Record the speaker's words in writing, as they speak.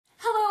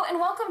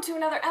welcome to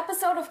another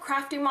episode of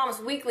Crafty Mom's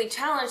Weekly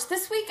Challenge.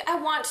 This week I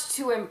want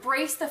to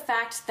embrace the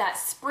fact that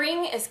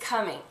spring is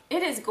coming.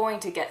 It is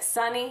going to get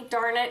sunny,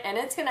 darn it, and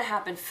it's going to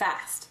happen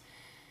fast.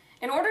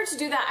 In order to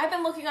do that, I've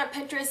been looking on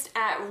Pinterest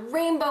at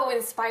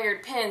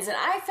rainbow-inspired pins, and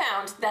I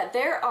found that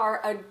there are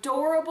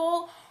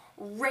adorable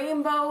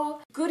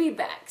rainbow goodie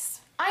bags.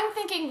 I'm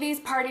thinking these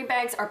party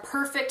bags are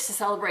perfect to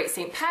celebrate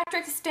St.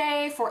 Patrick's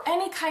Day, for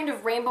any kind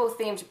of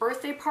rainbow-themed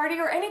birthday party,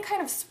 or any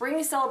kind of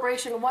spring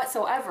celebration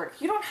whatsoever.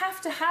 You don't have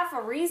to have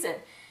a reason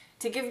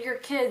to give your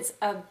kids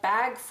a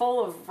bag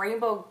full of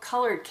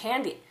rainbow-colored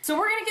candy. So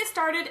we're gonna get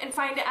started and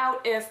find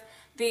out if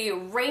the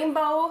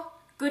rainbow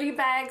goodie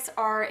bags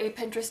are a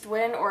Pinterest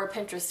win or a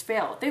Pinterest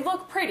fail. They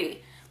look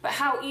pretty, but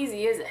how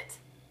easy is it?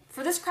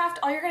 For this craft,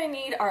 all you're gonna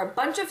need are a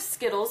bunch of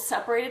Skittles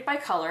separated by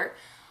color,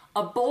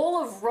 a bowl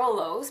of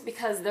Rolos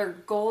because they're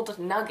gold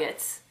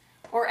nuggets,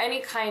 or any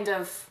kind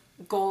of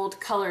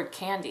gold colored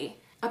candy,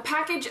 a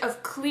package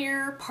of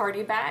clear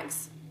party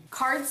bags,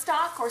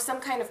 cardstock or some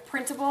kind of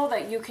printable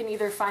that you can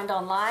either find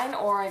online,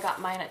 or I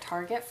got mine at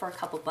Target for a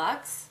couple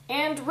bucks,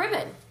 and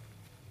ribbon,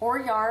 or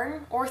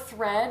yarn, or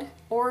thread,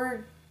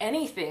 or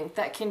anything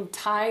that can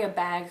tie a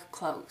bag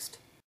closed.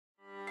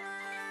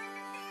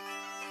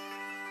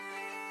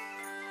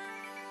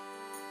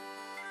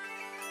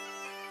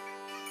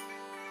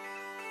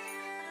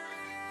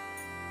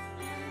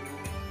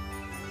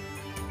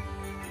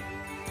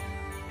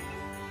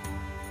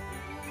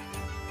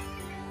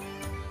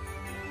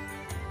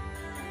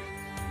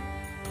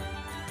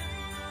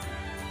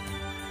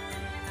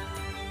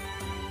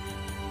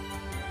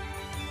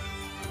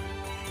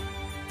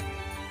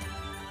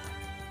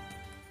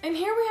 And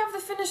here we have the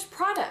finished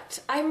product.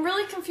 I'm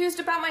really confused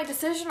about my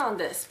decision on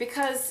this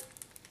because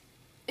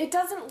it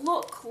doesn't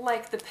look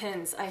like the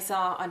pins I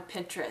saw on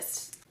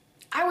Pinterest.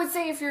 I would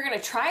say if you're gonna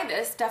try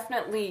this,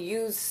 definitely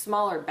use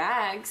smaller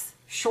bags,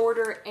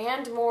 shorter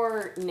and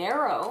more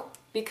narrow,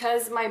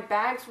 because my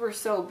bags were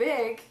so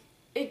big,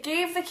 it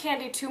gave the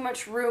candy too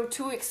much room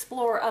to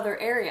explore other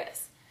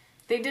areas.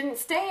 They didn't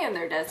stay in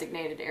their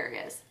designated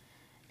areas,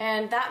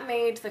 and that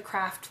made the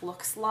craft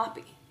look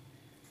sloppy.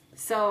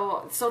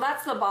 So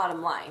that's the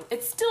bottom line.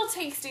 It's still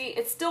tasty,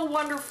 it's still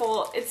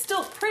wonderful, it's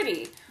still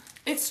pretty.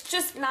 It's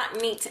just not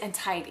neat and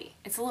tidy.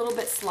 It's a little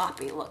bit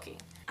sloppy looking.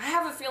 I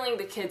have a feeling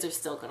the kids are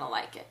still gonna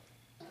like it.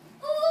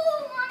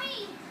 Ooh,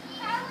 Mommy!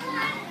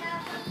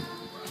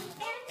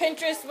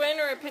 Pinterest win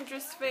or a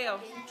Pinterest fail?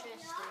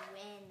 Pinterest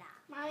win.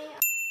 Mommy.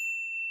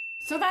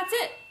 So that's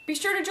it. Be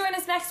sure to join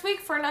us next week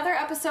for another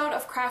episode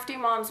of Crafty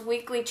Mom's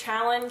Weekly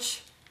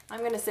Challenge.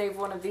 I'm gonna save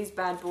one of these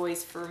bad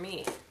boys for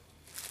me.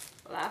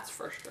 That's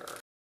for sure.